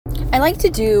I like to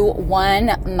do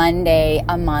one Monday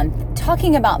a month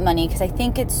talking about money because I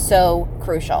think it's so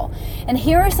crucial. And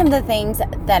here are some of the things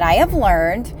that I have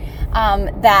learned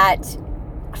that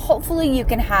hopefully you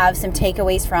can have some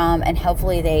takeaways from, and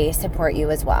hopefully they support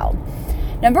you as well.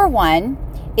 Number one,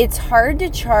 it's hard to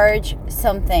charge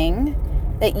something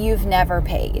that you've never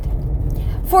paid.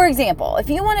 For example, if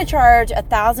you want to charge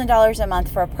 $1,000 a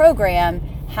month for a program,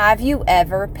 have you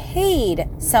ever paid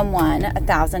someone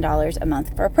 $1,000 a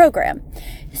month for a program?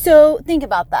 So think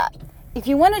about that. If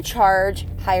you want to charge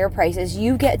higher prices,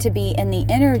 you get to be in the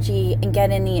energy and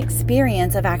get in the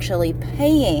experience of actually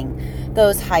paying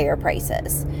those higher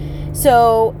prices.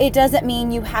 So it doesn't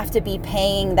mean you have to be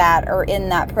paying that or in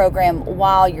that program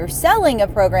while you're selling a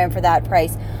program for that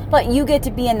price, but you get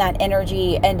to be in that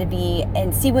energy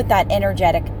and see what that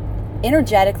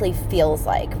energetically feels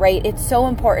like, right? It's so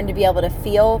important to be able to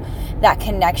feel that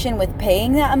connection with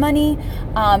paying that money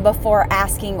before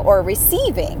asking or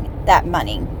receiving that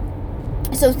money.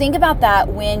 So think about that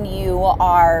when you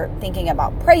are thinking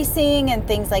about pricing and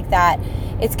things like that.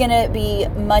 It's going to be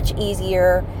much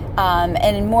easier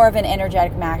and more of an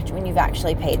energetic match when you've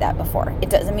actually paid that before. It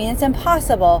doesn't mean it's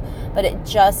impossible, but it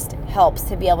just helps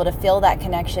to be able to feel that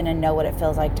connection and know what it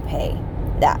feels like to pay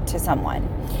that to someone.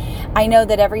 I know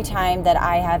that every time that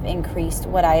I have increased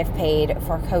what I have paid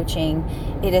for coaching,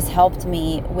 it has helped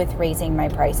me with raising my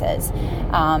prices.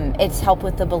 It's helped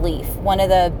with the belief. One of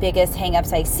the biggest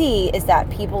hangups I see is that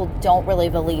people don't really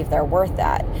believe they're worth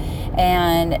that.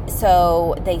 And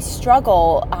so they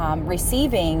struggle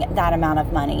receiving that amount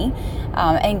of money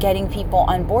and getting people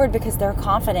on board because their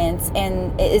confidence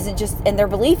and their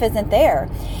belief isn't there.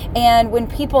 And when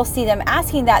people see them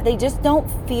asking that, they just don't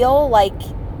feel like,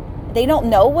 they don't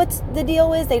know what the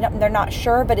deal is. They're not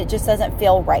sure, but it just doesn't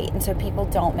feel right. And so people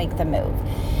don't make the move.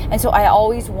 And so I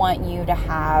always want you to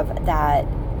have that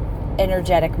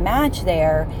energetic match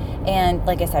there. And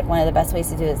like I said, one of the best ways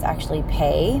to do it is actually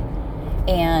pay.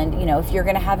 And, if you're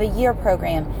going to have a year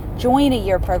program, join a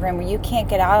year program where you can't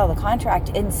get out of the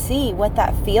contract and see what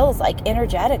that feels like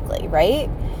energetically, right?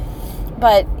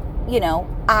 But,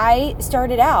 I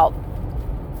started out,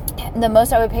 the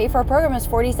most I would pay for a program is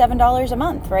 $47 a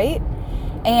month, right?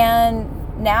 And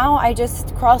now I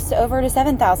just crossed over to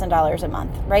 $7,000 a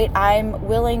month, right? I'm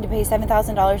willing to pay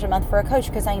 $7,000 a month for a coach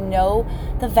because I know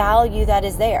the value that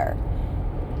is there.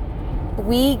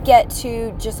 We get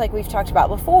to, just like we've talked about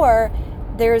before,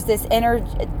 there's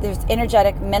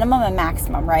energetic minimum and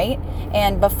maximum, right?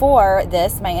 And before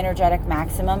this, my energetic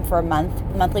maximum for a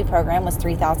monthly program was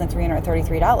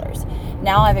 $3,333.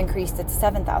 Now I've increased it to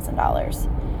 $7,000.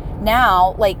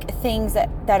 Now, like things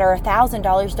that are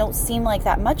 $1,000 don't seem like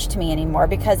that much to me anymore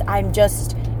because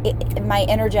my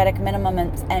energetic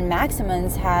minimums and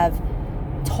maximums have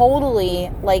totally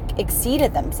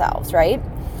exceeded themselves, right?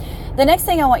 The next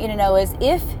thing I want you to know is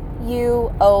if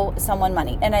you owe someone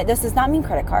money, and this does not mean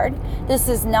credit card, this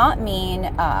does not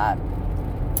mean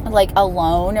like a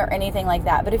loan or anything like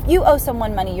that, but if you owe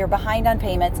someone money, you're behind on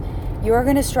payments, you're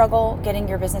going to struggle getting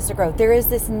your business to grow. There is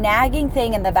this nagging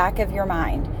thing in the back of your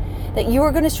mind that you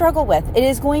are going to struggle with. It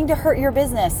is going to hurt your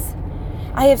business.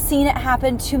 I have seen it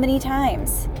happen too many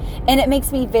times. And it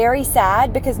makes me very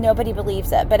sad because nobody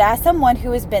believes it. But as someone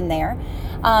who has been there,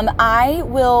 I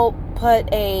will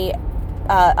put a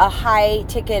high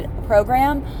ticket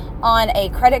program on a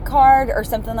credit card or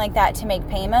something like that to make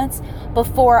payments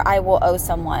before I will owe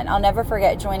someone. I'll never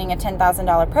forget joining a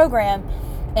 $10,000 program.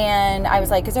 And I was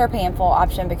like, is there a pay in full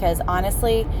option? Because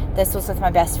honestly, this was with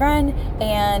my best friend.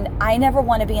 And I never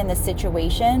want to be in this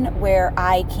situation where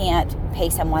I can't pay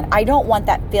someone. I don't want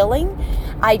that feeling.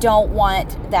 I don't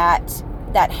want that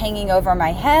hanging over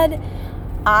my head.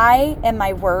 I am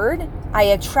my word. I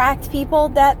attract people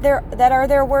that are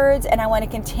their words. And I want to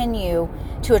continue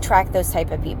to attract those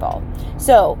type of people.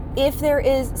 So if there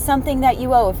is something that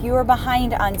you owe, if you are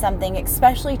behind on something,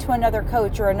 especially to another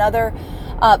coach or another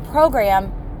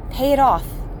program, pay it off.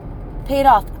 Pay it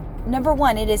off. Number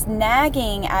one, it is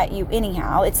nagging at you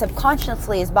anyhow. It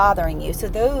subconsciously is bothering you. So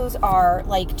those are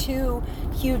like two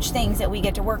huge things that we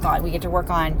get to work on. We get to work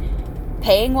on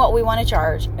paying what we want to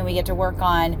charge, and we get to work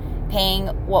on paying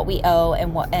what we owe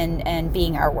and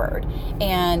being our word.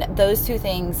 And those two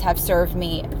things have served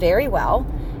me very well.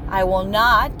 I will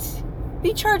not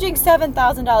be charging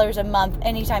 $7,000 a month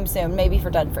anytime soon, maybe for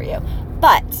Done For You.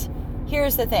 But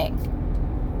here's the thing.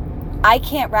 I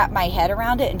can't wrap my head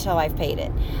around it until I've paid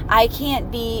it. I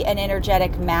can't be an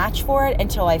energetic match for it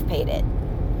until I've paid it.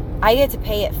 I get to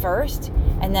pay it first,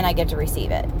 and then I get to receive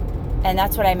it. And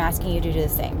that's what I'm asking you to do the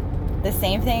same. The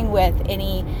same thing with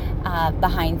any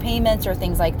behind payments or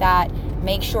things like that.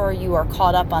 Make sure you are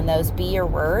caught up on those. Be your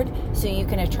word so you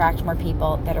can attract more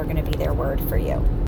people that are going to be their word for you.